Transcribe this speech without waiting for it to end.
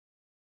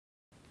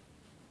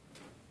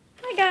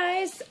Hi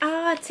guys,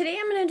 today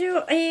I'm going to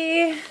do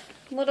a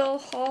little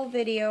haul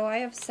video. I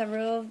have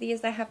several of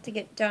these I have to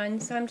get done,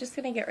 so I'm just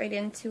going to get right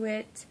into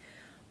it.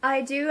 I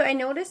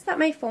noticed that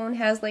my phone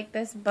has like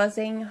this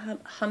buzzing,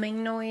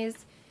 humming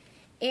noise,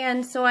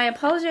 and so I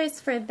apologize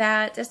for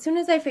that. As soon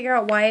as I figure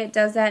out why it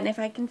does that and if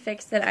I can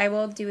fix it, I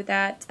will do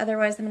that.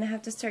 Otherwise, I'm going to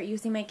have to start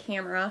using my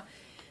camera.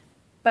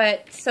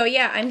 But, so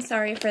yeah, I'm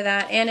sorry for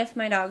that, and if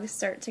my dogs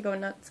start to go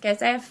nuts.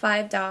 Guys, I have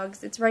 5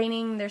 dogs. It's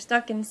raining, they're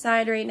stuck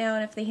inside right now,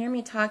 and if they hear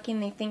me talking,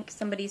 they think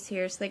somebody's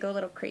here, so they go a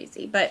little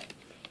crazy. But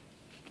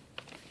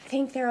I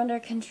think they're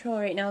under control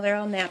right now. They're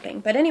all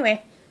napping. But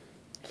anyway,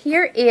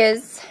 here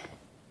is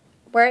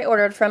where I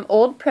ordered from,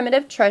 Old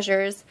Primitive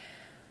Treasures.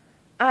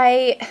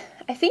 I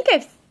think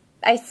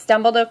I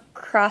stumbled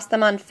across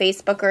them on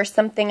Facebook or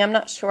something. I'm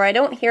not sure. I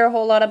don't hear a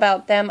whole lot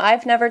about them.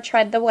 I've never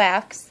tried the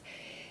wax.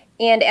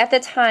 And at the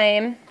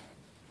time,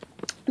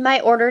 my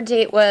order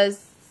date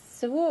was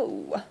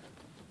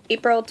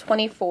April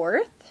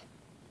 24th.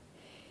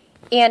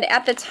 And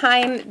at the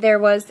time, there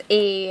was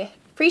a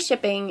free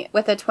shipping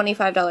with a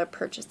 $25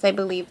 purchase. I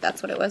believe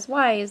that's what it was.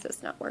 Why is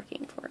this not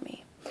working for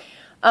me?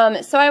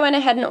 So I went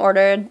ahead and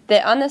ordered.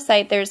 On the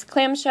site, there's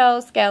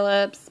clamshell,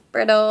 scallops,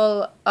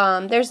 brittle.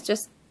 There's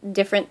just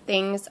different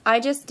things.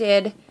 I just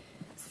did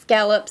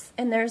scallops.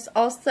 And there's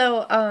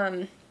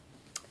also...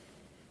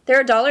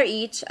 they're $1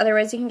 each,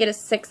 otherwise you can get a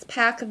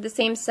 6-pack of the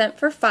same scent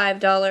for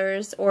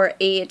 $5 or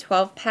a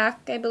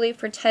 12-pack, I believe,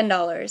 for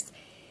 $10.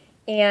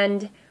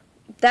 And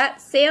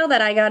that sale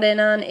that I got in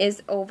on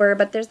is over,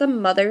 but there's a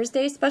Mother's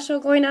Day special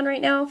going on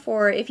right now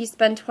for if you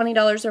spend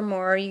 $20 or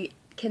more, you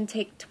can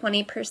take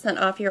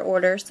 20% off your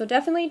order. So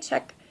definitely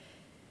check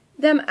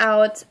them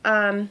out.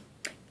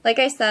 Like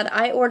I said,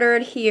 I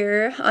ordered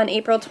here on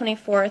April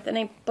 24th, and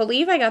I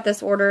believe I got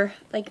this order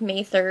like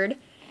May 3rd.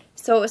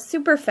 So it was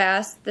super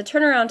fast. The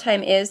turnaround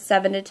time is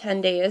 7 to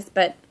 10 days,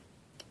 but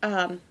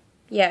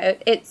yeah,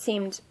 it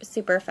seemed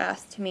super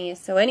fast to me.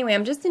 So anyway,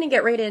 I'm just going to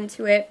get right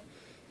into it.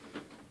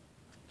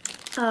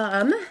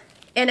 And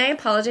I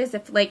apologize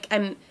if like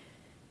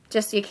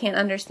you can't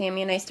understand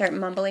me and I start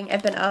mumbling.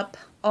 I've been up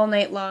all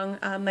night long.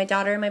 My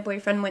daughter and my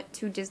boyfriend went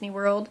to Disney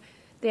World.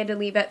 They had to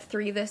leave at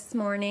 3 this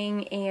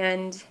morning,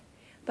 and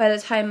by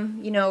the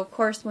time, of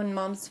course, when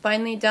Mom's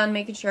finally done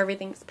making sure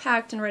everything's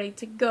packed and ready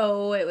to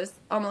go, it was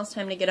almost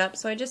time to get up,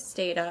 so I just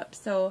stayed up.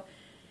 So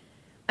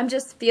I'm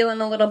just feeling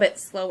a little bit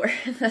slower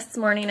this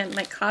morning, and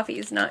my coffee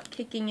is not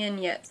kicking in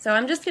yet. So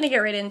I'm just going to get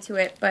right into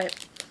it,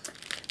 but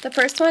the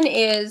first one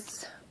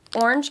is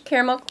orange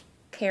caramel.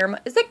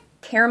 Is it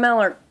caramel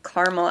or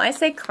caramel? I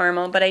say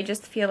caramel, but I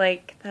just feel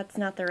like that's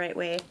not the right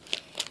way.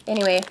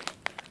 Anyway,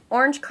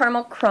 orange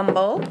caramel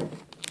crumble.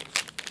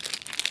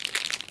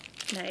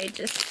 I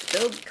just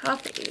spilled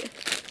coffee.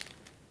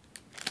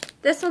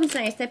 This one's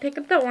nice. I pick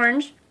up the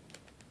orange,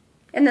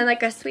 and then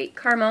like a sweet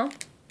caramel,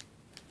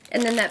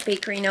 and then that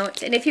bakery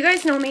note. And if you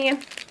guys know me,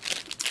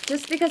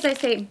 just because I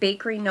say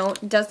bakery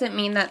note doesn't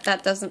mean that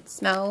that doesn't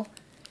smell.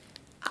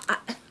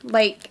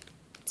 Like,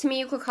 to me,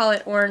 you could call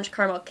it orange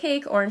caramel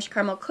cake, orange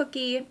caramel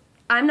cookie.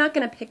 I'm not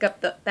going to pick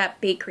up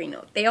that bakery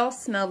note. They all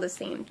smell the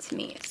same to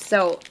me.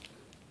 So,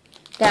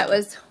 that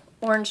was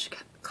orange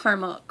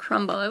caramel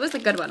crumble. It was a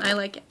good one. I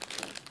like it.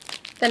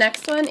 The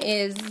next one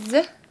is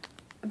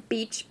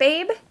Beach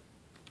Babe.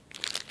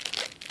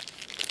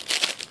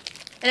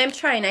 And I'm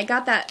trying. I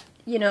got that,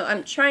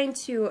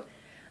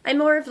 I'm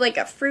more of like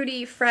a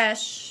fruity,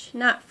 fresh,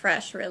 not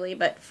fresh really,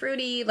 but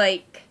fruity,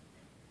 like,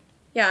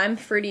 yeah, I'm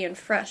fruity and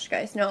fresh,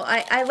 guys. No,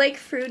 I like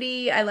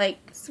fruity, I like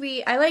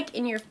sweet, I like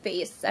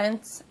in-your-face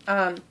scents.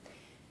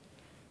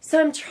 So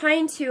I'm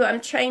trying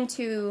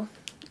to,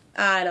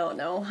 I don't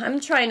know, I'm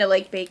trying to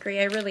like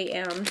bakery, I really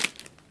am.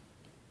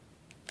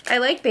 I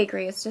like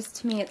bakery, it's just,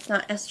 to me, it's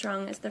not as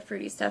strong as the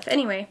fruity stuff.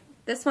 Anyway,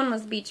 this one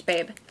was Beach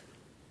Babe.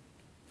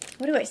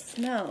 What do I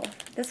smell?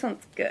 This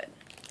one's good.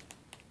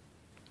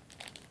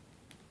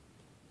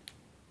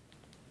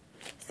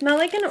 Smell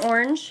like an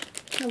orange,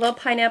 a little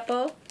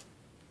pineapple,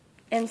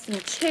 and some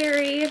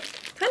cherry.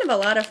 Kind of a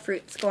lot of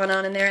fruits going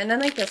on in there, and then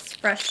like this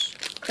fresh,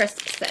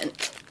 crisp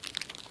scent.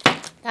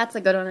 That's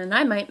a good one, and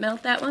I might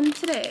melt that one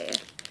today.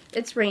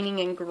 It's raining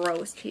and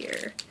gross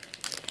here.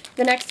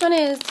 The next one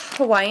is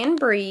Hawaiian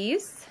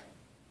Breeze.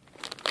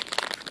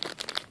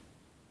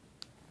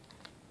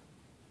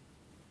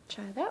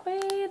 Try that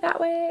way,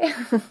 that way.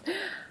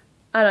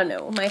 I don't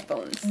know, my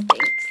phone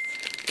stinks.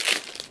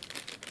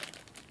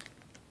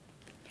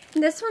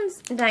 This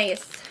one's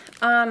nice.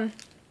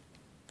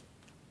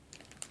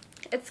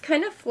 It's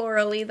kind of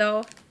florally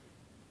though,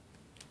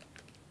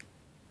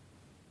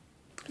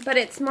 but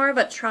it's more of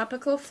a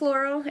tropical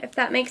floral, if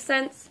that makes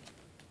sense.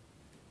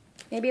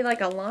 Maybe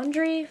like a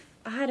laundry,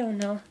 I don't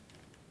know.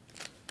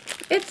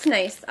 It's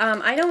nice.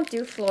 I don't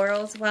do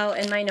florals well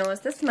in my nose.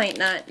 This might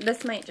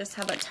just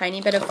have a tiny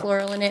bit of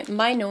floral in it.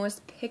 My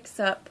nose picks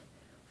up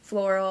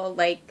floral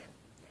like,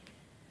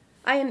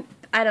 I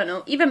don't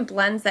know, even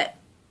blends that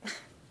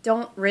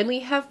don't really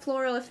have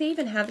floral, if they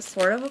even have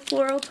sort of a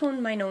floral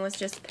tone, my nose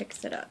just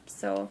picks it up.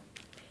 So,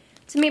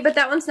 to me, but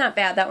that one's not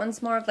bad. That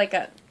one's more of like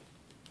a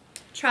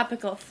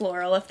tropical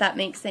floral, if that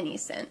makes any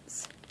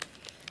sense.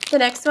 The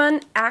next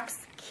one,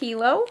 Axe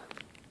Kilo.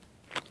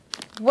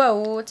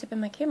 Whoa, tipping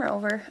my camera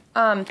over.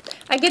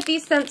 I get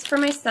these scents for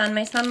my son.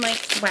 My son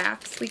likes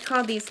wax. We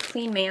call these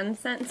clean man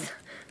scents.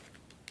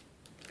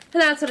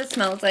 And that's what it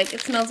smells like.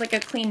 It smells like a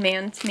clean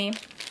man to me.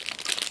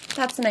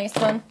 That's a nice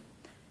one.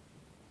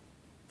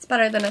 It's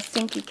better than a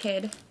stinky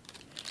kid.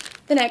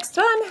 The next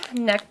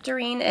one,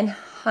 Nectarine and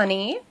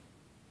Honey.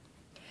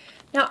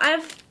 Now,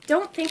 I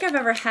don't think I've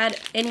ever had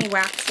any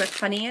wax with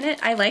honey in it.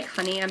 I like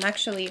honey. I'm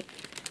actually,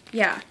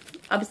 yeah,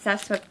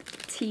 obsessed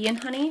with tea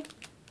and honey.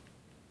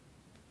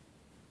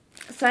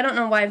 So I don't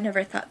know why I've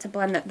never thought to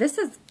blend that. This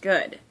is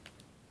good.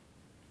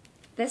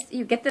 This,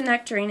 you get the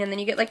nectarine and then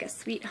you get like a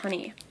sweet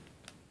honey.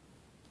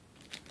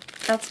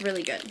 That's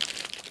really good.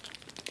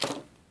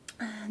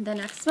 The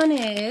next one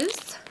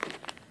is,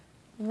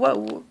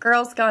 whoa,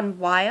 Girls Gone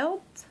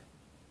Wild.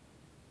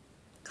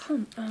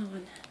 Come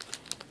on.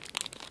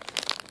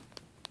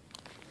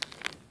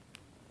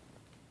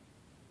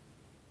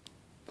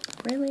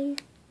 Really?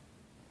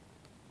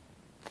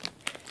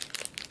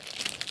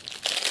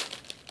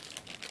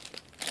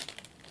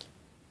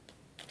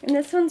 And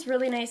this one's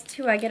really nice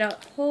too. I get a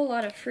whole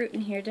lot of fruit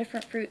in here,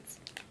 different fruits.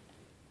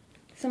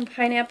 Some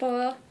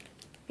pineapple,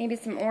 maybe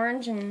some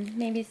orange, and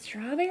maybe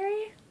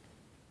strawberry.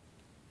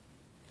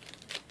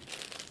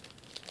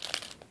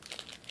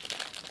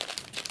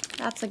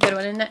 That's a good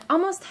one. And it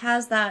almost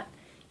has that,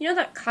 you know,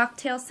 that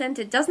cocktail scent?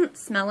 It doesn't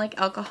smell like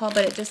alcohol,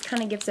 but it just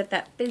kind of gives it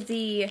that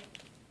fizzy,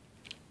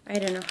 I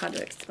don't know how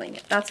to explain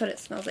it. That's what it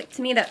smells like.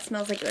 To me, that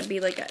smells like it would be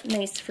like a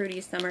nice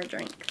fruity summer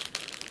drink.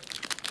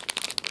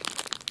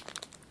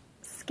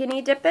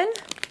 Skinny Dippin'.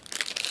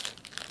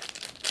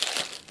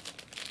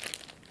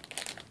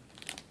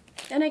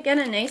 And again,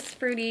 a nice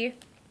fruity.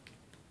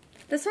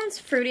 This one's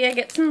fruity. I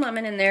get some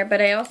lemon in there,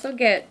 but I also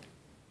get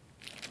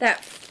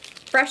that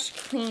fresh,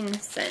 clean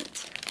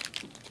scent.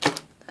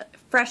 That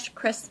fresh,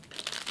 crisp,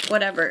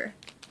 whatever.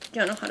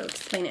 Don't know how to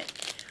explain it.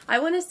 I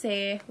want to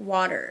say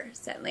water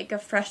scent, like a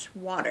fresh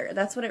water.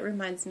 That's what it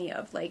reminds me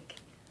of. Like,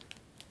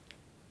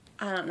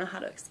 I don't know how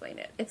to explain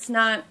it. It's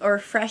not, or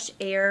fresh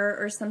air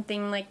or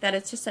something like that.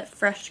 It's just a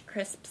fresh,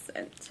 crisp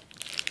scent.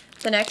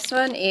 The next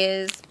one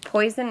is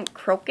Poison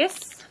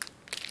Crocus.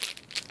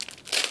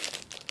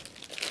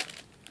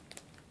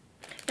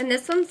 And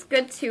this one's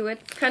good too.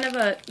 It's kind of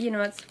a, you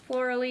know, it's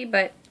florally,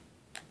 but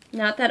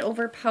not that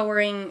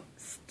overpowering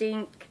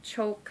stink,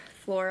 choke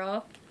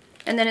floral.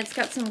 And then it's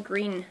got some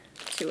green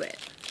to it.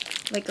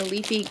 Like a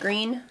leafy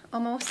green,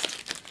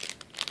 almost.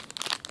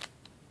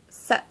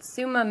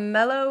 Satsuma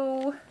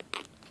Mellow.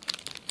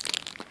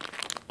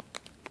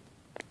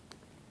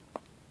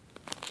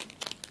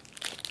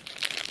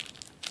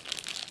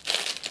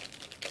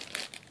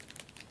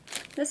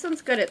 This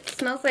one's good. It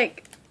smells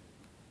like,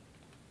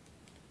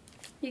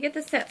 you get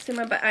the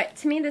Satsuma, but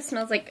to me this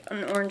smells like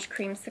an orange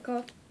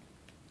creamsicle.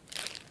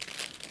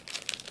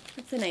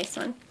 That's a nice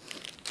one.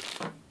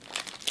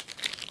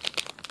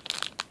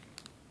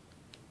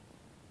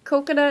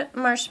 Coconut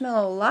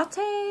Marshmallow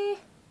Latte.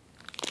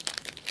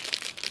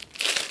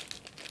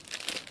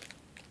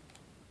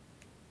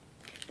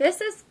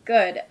 This is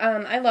good.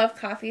 I love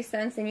coffee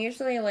scents, and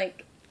usually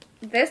like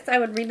this, I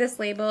would read this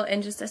label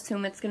and just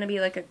assume it's going to be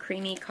like a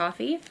creamy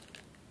coffee.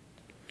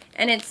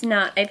 And it's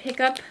not. I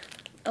pick up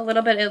a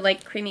little bit of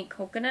like creamy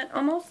coconut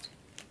almost.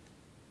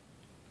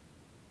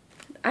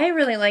 I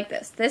really like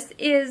this. This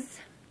is,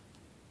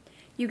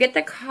 you get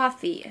the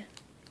coffee,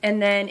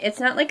 and then it's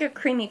not like a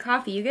creamy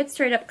coffee. You get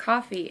straight up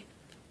coffee.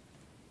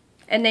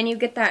 And then you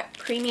get that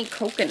creamy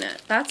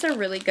coconut. That's a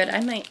really good, I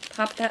might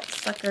pop that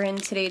sucker in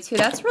today too.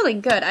 That's really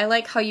good. I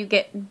like how you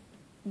get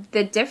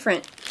the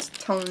different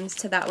tones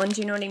to that one.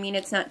 Do you know what I mean?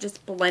 It's not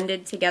just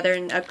blended together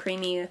in a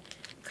creamy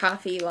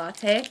coffee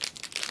latte.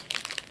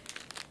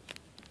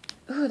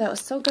 Ooh, that was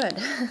so good.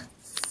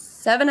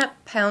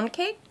 7-Up Pound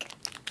Cake.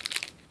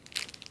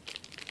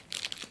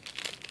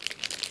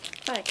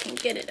 If I can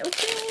get it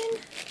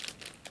open.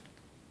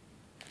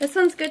 This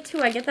one's good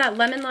too. I get that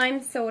lemon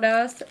lime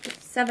soda,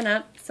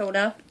 7-Up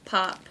soda,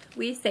 pop.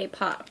 We say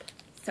pop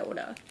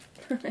soda.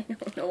 I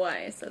don't know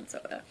why I said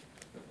soda.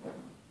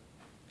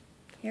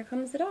 Here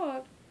comes the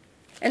dog.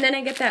 And then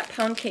I get that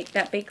pound cake,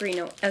 that bakery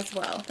note as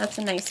well. That's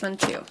a nice one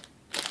too.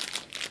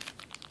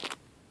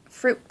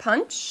 Fruit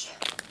punch.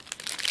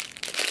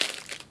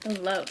 I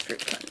love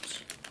fruit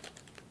punch.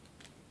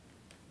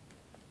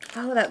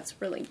 Oh, that's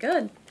really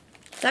good.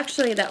 It's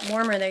actually that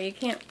warmer there. You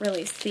can't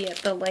really see it.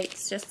 The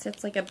light's just,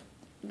 it's like a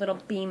little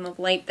beam of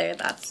light there.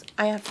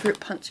 I have fruit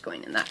punch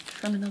going in that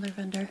from another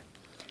vendor.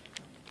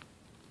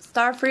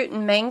 Starfruit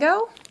and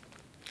mango.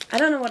 I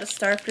don't know what a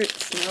starfruit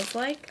smells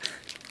like.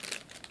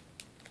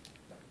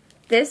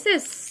 This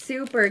is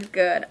super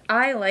good.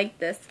 I like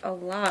this a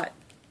lot.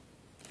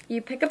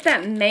 You pick up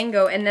that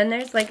mango, and then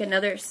there's like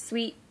another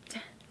sweet,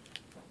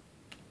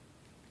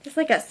 just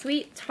like a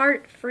sweet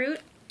tart fruit.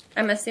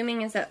 I'm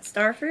assuming is that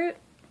starfruit.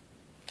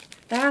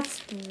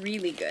 That's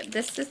really good.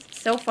 This is,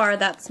 so far,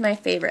 that's my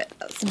favorite.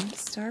 Some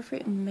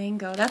starfruit and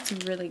mango. That's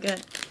really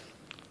good.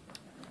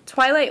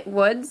 Twilight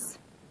Woods.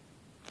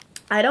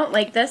 I don't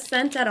like this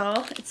scent at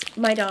all. It's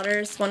my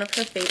daughter's, one of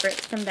her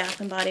favorites from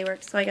Bath & Body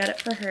Works, so I got it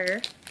for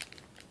her.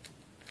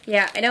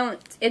 Yeah, I don't,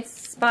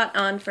 it's spot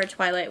on for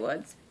Twilight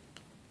Woods.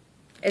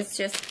 It's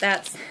just,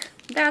 that's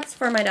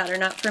for my daughter,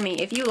 not for me.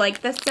 If you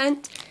like this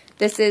scent,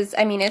 this is,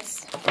 I mean,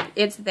 it's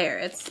there.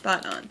 It's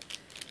spot on.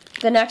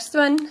 The next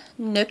one,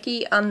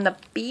 Nookie on the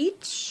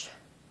Beach.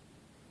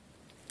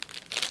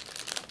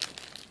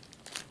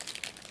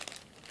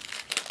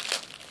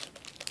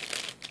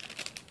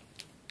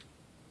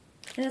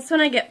 And this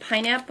one I get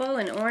pineapple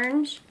and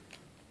orange,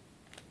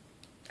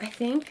 I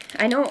think.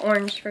 I know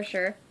orange for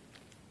sure.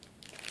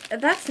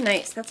 That's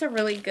nice. That's a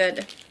really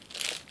good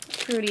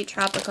fruity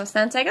tropical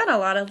scent. I got a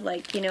lot of,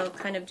 like, you know,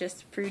 kind of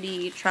just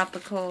fruity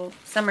tropical,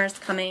 summer's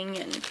coming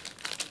and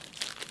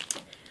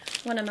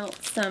want to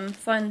melt some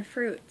fun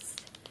fruits.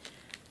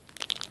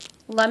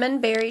 Lemon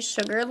Berry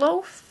Sugar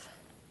Loaf.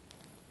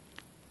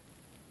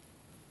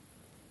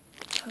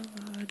 Oh,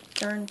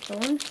 darn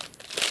phone.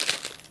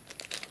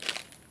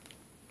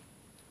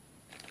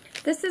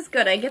 This is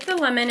good. I get the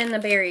lemon and the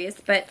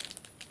berries, but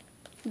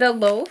the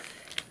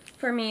loaf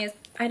for me is,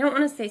 I don't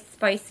want to say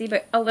spicy,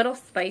 but a little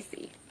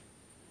spicy.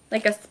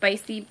 Like a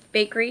spicy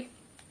bakery.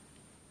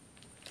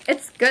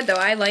 It's good though.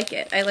 I like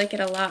it. I like it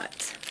a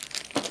lot.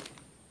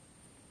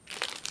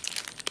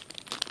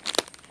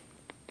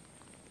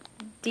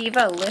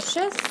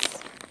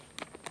 Divalicious.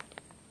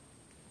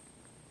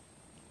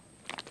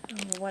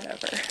 Oh,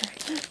 whatever.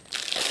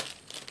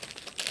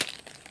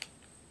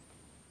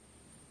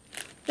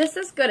 This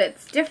is good.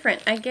 It's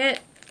different.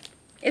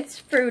 It's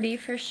fruity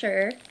for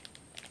sure.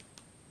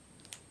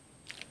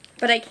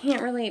 But I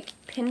can't really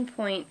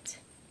pinpoint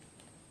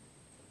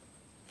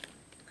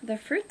the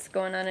fruits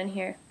going on in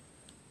here.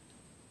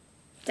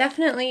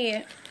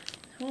 Definitely,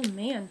 oh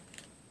man.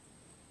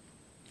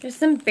 There's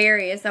some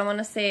berries. I want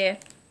to say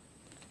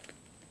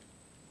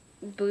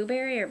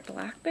blueberry or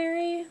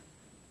blackberry.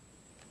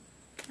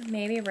 Or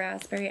maybe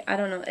raspberry. I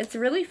don't know. It's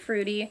really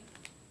fruity.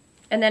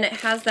 And then it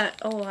has that,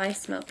 oh, I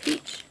smell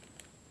peach.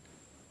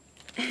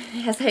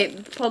 As I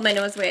pulled my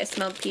nose away, I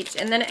smelled peach.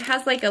 And then it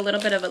has like a little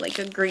bit of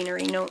a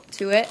greenery note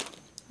to it.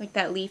 Like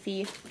that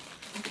leafy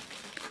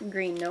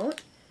green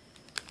note.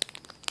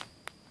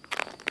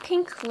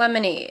 Pink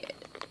lemonade.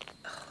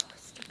 Oh,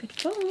 stupid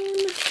phone.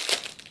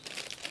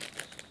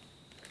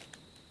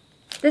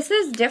 This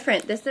is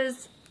different. This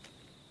is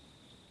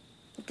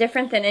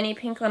different than any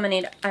pink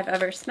lemonade I've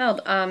ever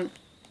smelled.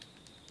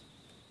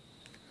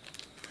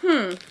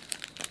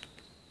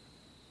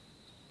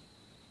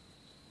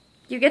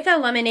 You get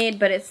that lemonade,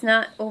 but it's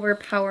not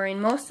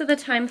overpowering. Most of the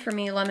time for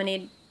me,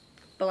 lemonade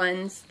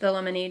blends. The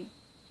lemonade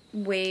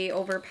way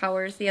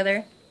overpowers the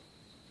other.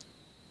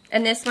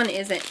 And this one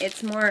isn't.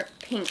 It's more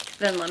pink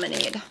than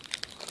lemonade.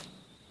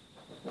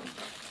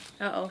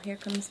 Uh-oh, here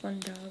comes one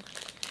dog.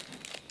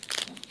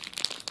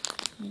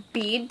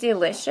 Be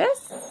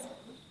Delicious.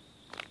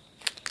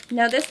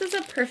 Now this is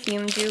a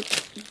perfume dupe,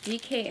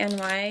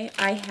 DKNY.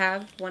 I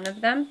have one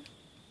of them.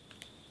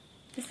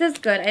 This is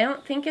good. I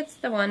don't think it's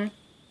the one.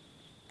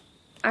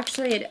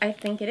 Actually, I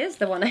think it is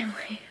the one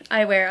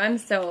I wear.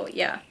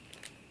 Yeah.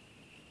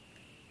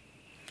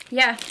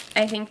 Yeah,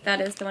 I think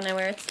that is the one I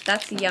wear.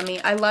 That's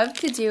yummy. I love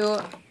to do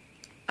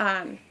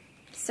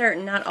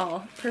certain, not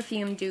all,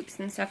 perfume dupes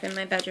and stuff in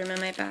my bedroom and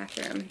my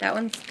bathroom. That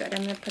one's good.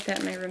 I'm going to put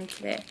that in my room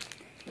today.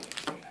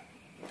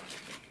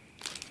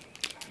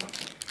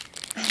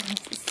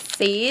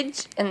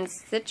 Sage and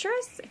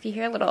Citrus. If you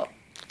hear a little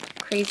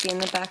crazy in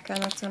the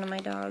background, that's one of my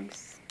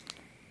dogs.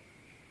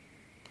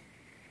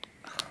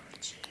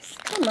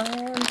 Come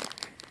on.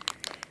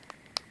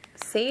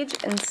 Sage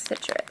and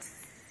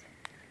Citrus.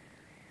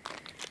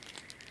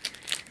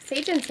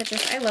 Sage and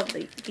Citrus, I love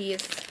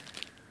these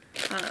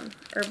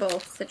herbal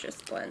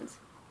citrus blends.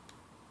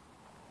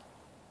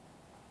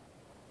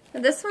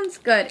 Now this one's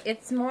good.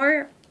 It's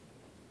more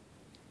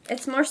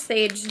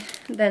sage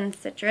than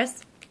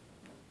citrus,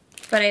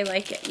 but I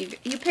like it.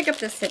 You pick up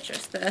the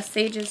citrus. The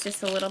sage is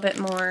just a little bit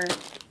more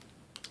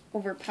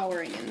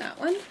overpowering in that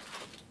one.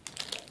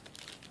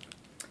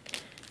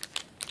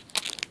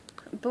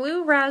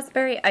 Blue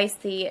Raspberry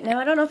Icy. Now,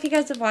 I don't know if you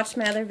guys have watched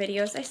my other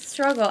videos. I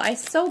struggle. I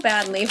so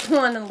badly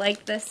want to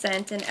like this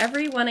scent, and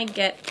every one I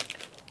get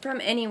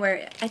from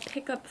anywhere, I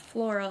pick up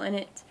floral, and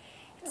it's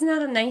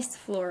not a nice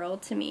floral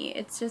to me.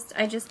 It's just,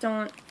 I just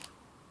don't.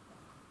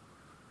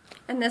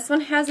 And this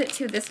one has it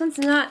too. This one's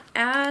not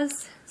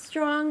as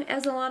strong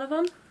as a lot of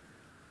them,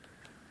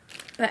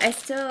 but I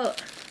still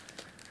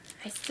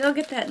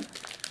get that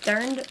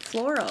darned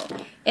floral.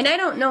 And I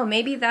don't know,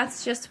 maybe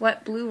that's just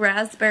what blue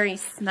raspberry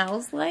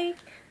smells like.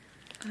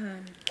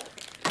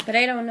 But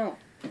I don't know.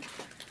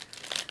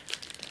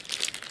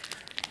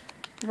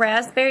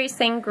 Raspberry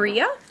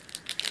Sangria.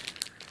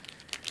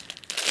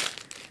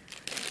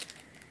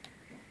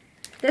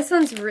 This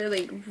one's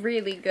really,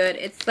 really good.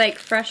 It's like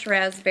fresh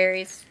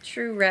raspberries,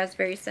 true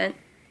raspberry scent.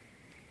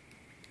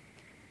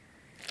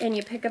 And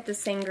you pick up the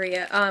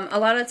sangria. A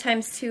lot of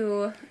times,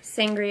 too,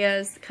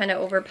 sangrias kind of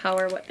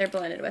overpower what they're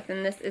blended with,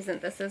 and this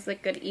isn't. This is a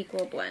good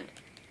equal blend.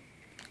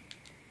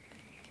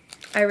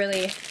 I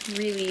really,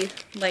 really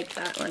like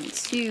that one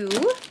too.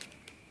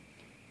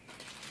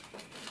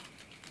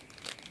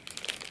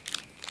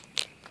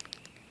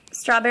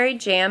 Strawberry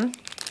jam.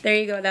 There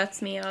you go.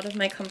 That's me out of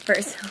my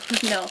comfort zone.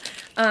 No.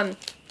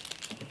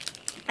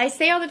 I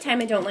say all the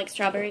time I don't like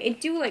strawberry. I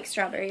do like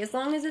strawberry as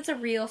long as it's a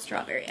real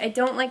strawberry. I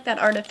don't like that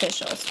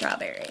artificial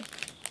strawberry.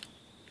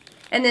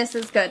 And this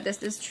is good.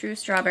 This is true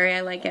strawberry.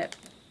 I like it.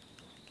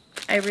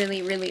 I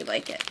really, really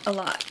like it a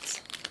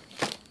lot.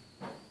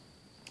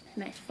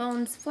 My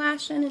phone's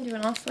flashing and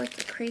doing all sorts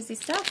of crazy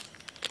stuff.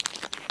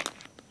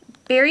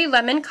 Berry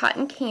lemon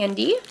cotton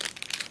candy.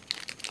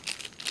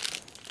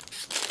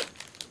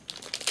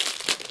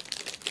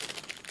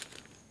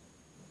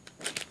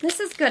 This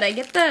is good. I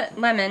get the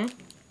lemon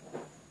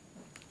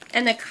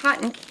and the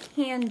cotton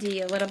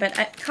candy a little bit.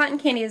 Cotton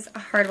candy is a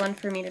hard one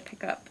for me to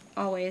pick up,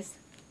 always.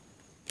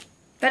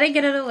 But I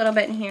get it a little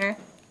bit in here.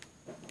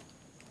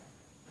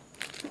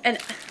 And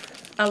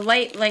a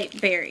light,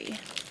 light berry.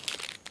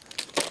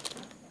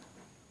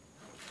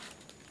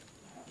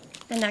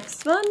 The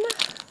next one,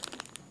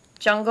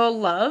 Jungle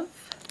Love.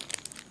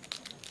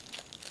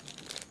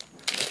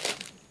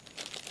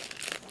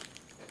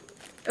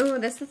 Ooh,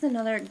 this is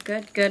another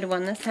good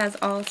one. This has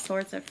all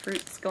sorts of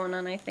fruits going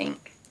on, I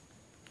think.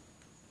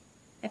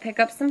 I pick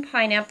up some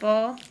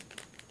pineapple,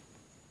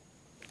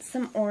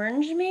 some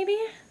orange maybe,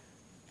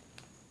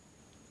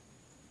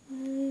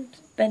 and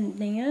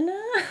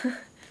banana.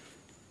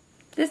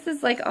 This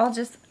is like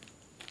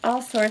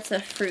all sorts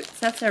of fruits.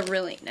 That's a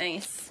really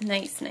nice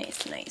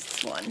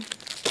one.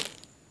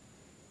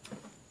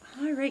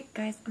 Alright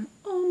guys, I'm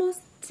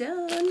almost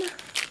done.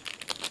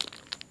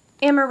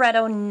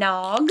 Amaretto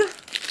Nog.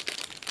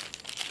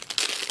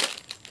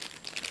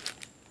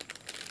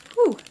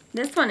 Whew,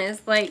 this one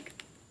is like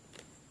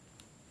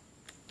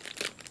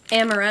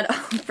amaretto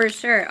for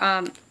sure.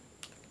 I'm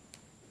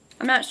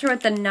not sure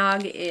what the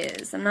nog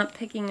is. I'm not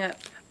picking up,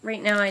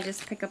 right now I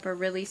just pick up a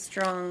really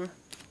strong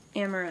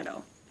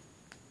amaretto.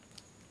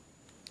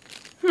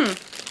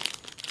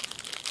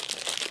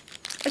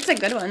 It's a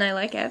good one, I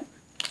like it.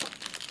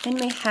 Then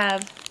we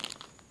have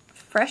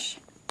fresh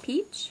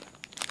peach.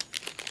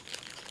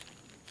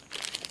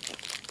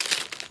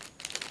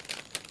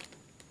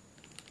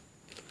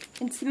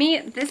 And to me,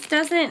 this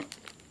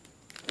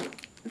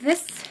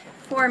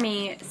for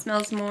me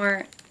smells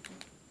more,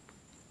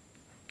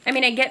 I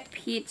mean I get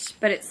peach,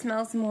 but it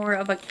smells more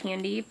of a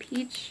candy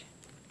peach.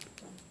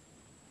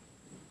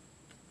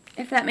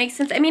 If that makes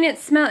sense. I mean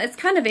it's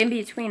kind of in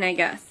between, I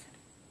guess.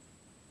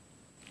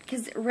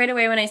 Because right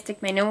away when I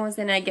stick my nose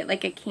in, I get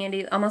like a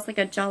candy, almost like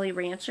a Jolly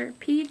Rancher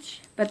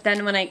peach. But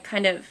then when I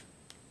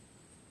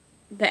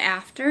the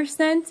after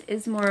scent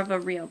is more of a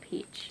real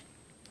peach.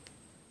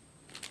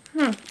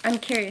 I'm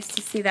curious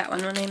to see that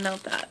one when I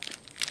melt that.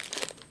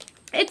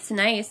 It's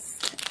nice,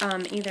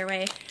 either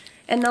way.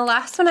 And the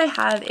last one I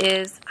have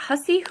is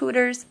Hussy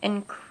Hooters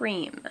and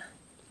Cream.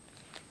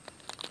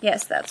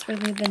 Yes, that's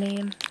really the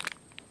name.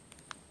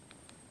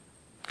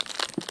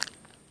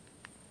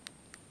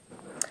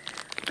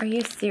 Are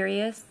you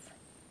serious?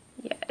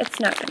 Yeah, it's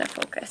not going to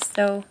focus.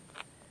 So,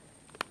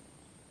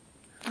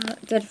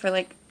 it did for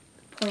like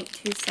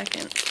 0.2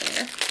 seconds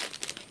there.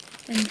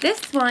 And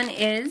this one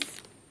is,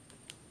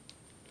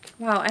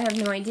 wow, I have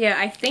no idea.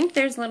 I think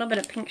there's a little bit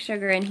of pink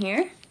sugar in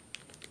here.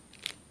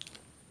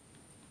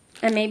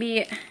 And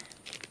maybe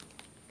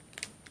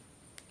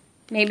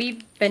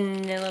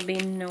Vanilla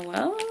Bean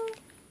Noel?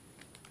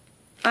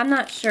 I'm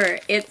not sure.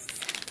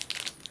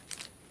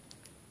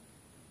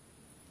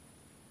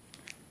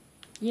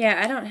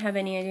 Yeah, I don't have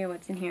any idea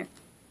what's in here.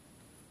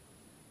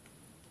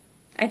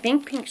 I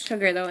think pink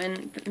sugar, though,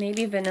 and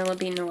maybe Vanilla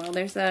Bean Noel.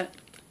 There's a...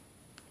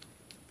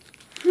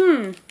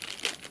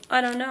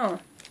 I don't know.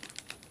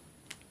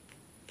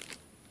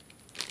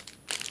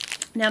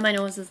 Now my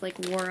nose is, like,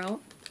 wore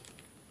out.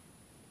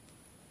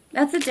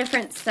 That's a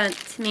different scent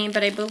to me,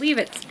 but I believe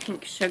it's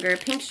pink sugar.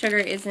 Pink sugar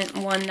isn't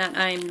one that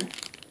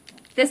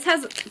This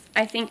has,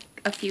 I think,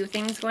 a few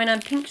things going on.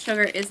 Pink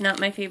sugar is not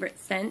my favorite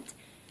scent.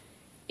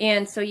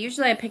 And so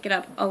usually I pick it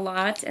up a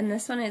lot, and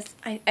this one is,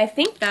 I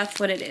think that's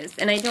what it is.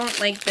 And I don't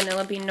like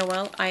Vanilla Bean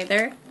Noel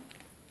either.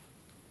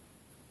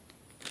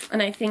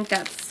 And I think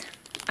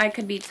I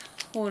could be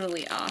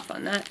totally off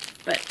on that,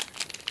 but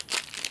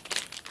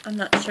I'm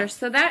not sure.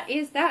 So that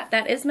is that.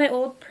 That is my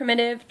Old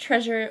Primitive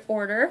Treasure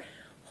order.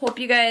 Hope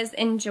you guys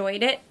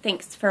enjoyed it.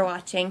 Thanks for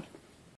watching.